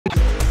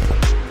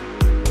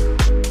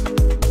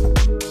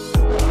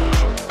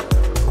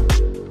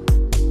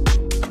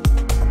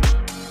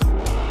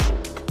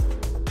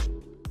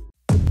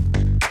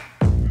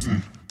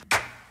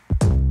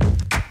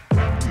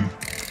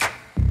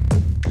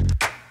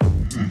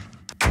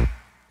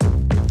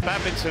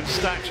badminton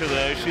stature,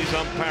 though, she's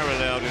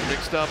unparalleled in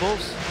mixed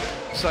doubles.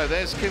 So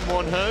there's Kim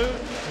Won-ho,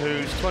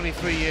 who's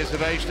 23 years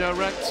of age now,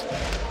 ranked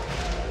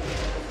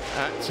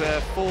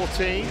at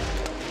 14.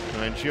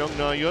 And Jeong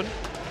Na-yun,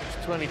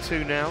 who's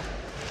 22 now.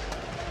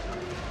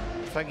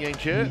 Feng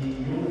Yanzhe,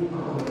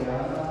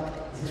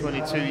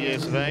 22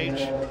 years of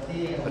age,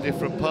 a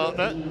different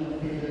partner.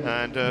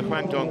 And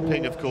Huang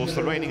Dongping, of course,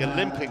 the reigning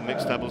Olympic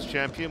mixed doubles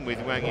champion with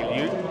Wang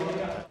Liu.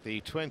 The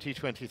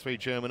 2023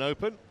 German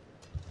Open.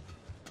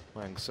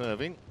 Wang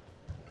serving.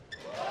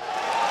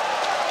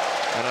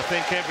 And I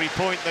think every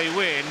point they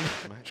win,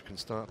 the match can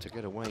start to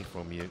get away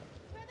from you.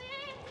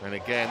 And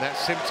again,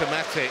 that's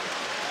symptomatic.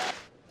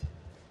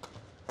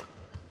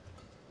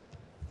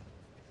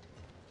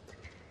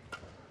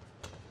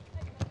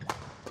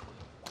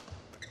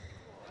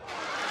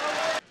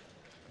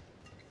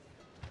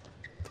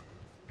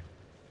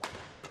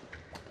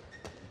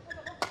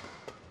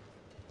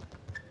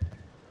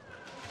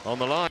 On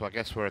the line, I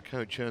guess, where a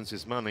coach earns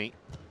his money.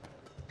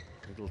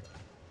 Little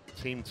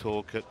team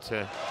talk at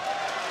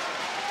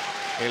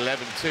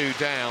 11-2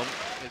 down.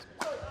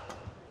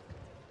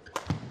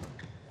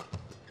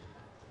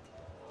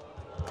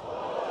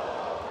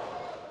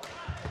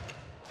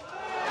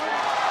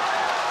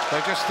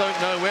 They just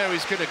don't know where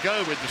he's going to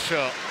go with the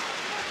shot.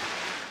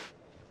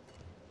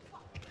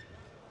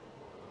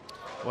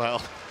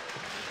 Well,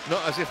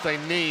 not as if they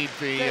need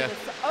the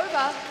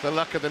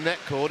luck of the net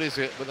cord, is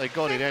it? But they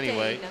got it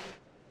anyway.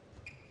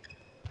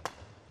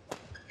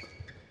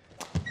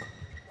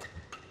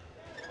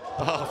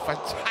 Oh,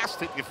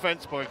 fantastic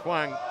defense by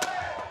Huang.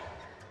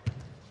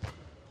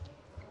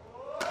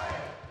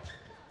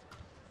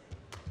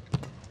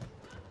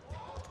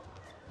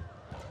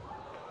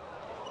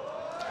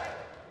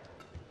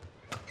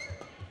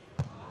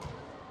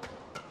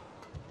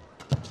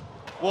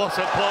 What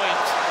a point.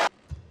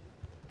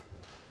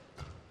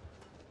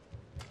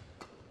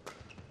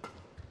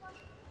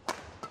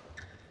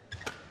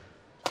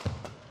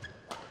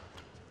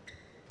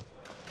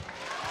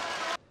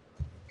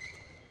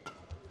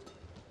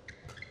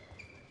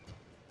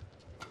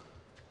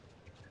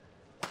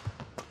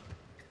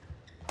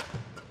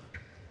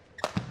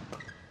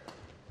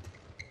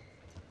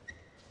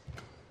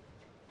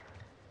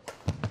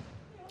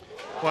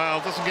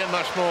 Well, doesn't get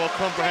much more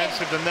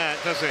comprehensive than that,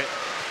 does it?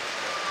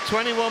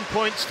 21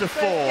 points to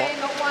 4.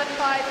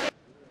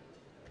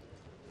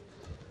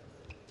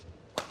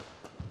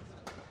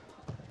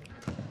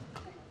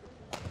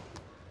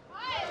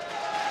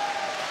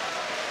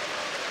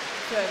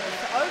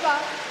 Over.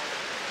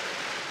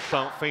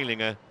 Start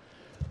feeling a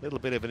little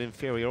bit of an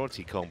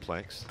inferiority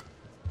complex.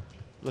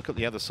 Look at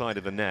the other side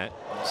of the net.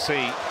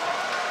 See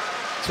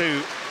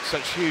two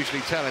such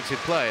hugely talented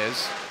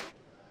players.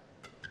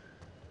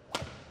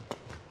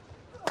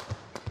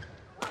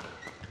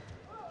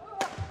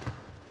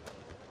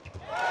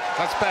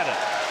 That's better,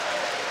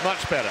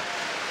 much better.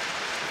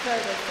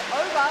 Service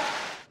over.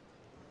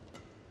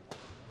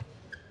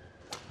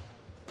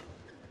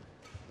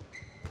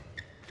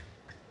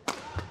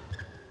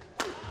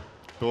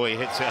 Boy, he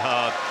hits it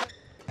hard.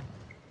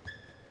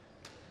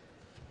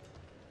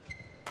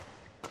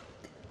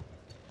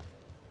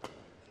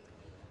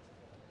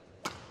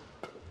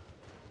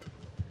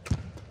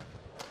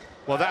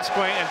 Well, that's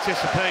great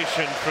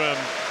anticipation from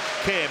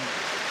Kim.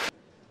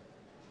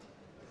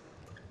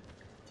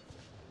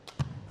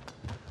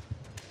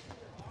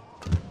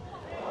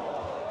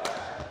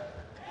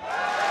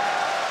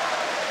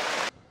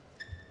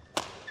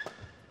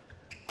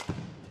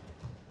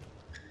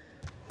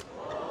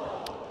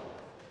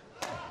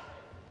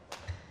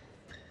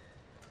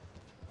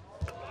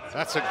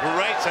 That's a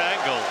great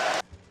angle.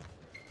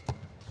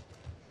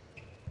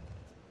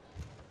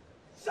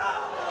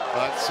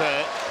 That's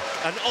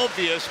an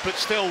obvious but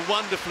still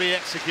wonderfully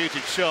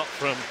executed shot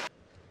from...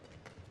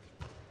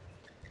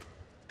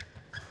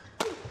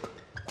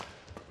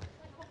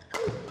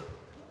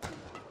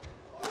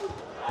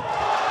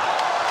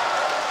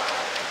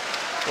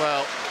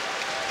 Well...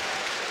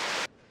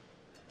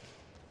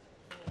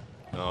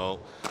 Oh,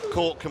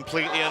 caught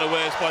completely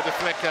unawares by the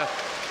flicker,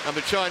 and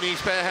the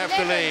Chinese pair have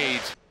the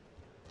lead.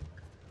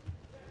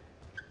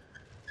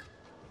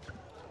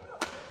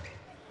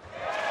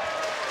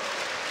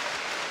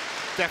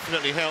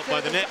 Definitely helped by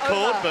the net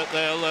cord, but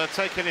they'll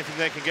take anything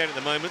they can get at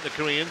the moment, the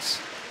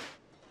Koreans.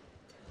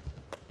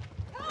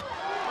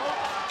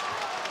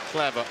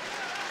 Clever.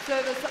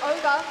 Service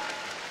over.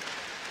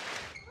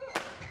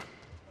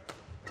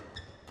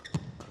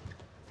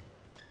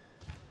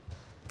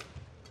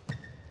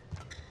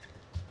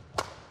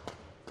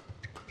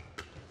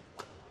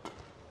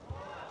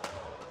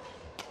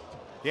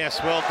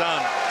 Yes, well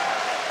done.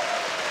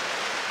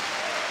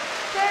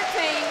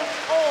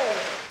 13-all.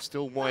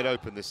 Still wide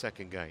open the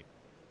second game.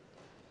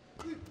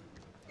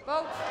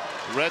 Vote.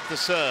 Read the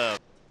serve.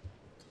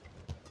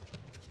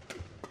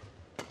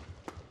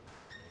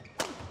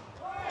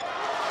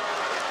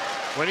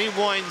 When he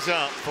winds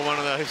up for one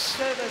of those.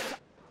 Service.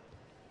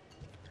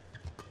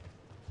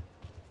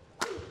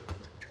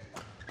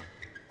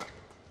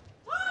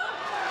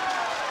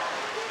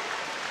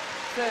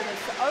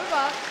 Service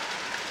over.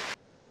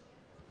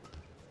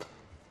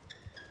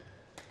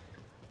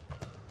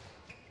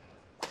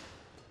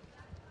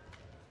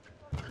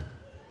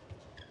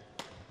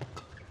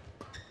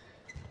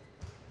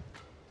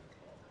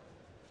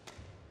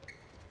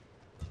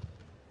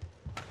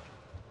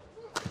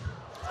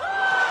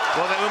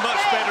 Well, they were much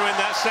better in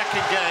that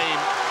second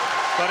game,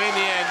 but in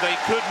the end they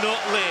could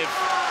not live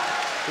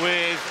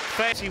with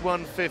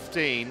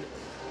 31-15,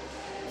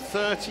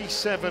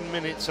 37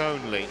 minutes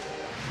only.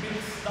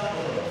 Mixed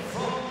double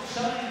from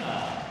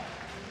China,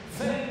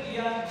 Feng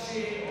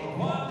Yanzhe,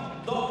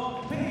 Huang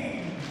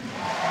Dongping.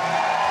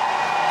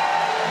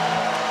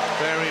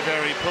 Very,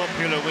 very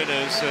popular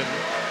winners, and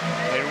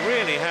they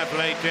really have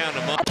laid down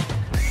a mark.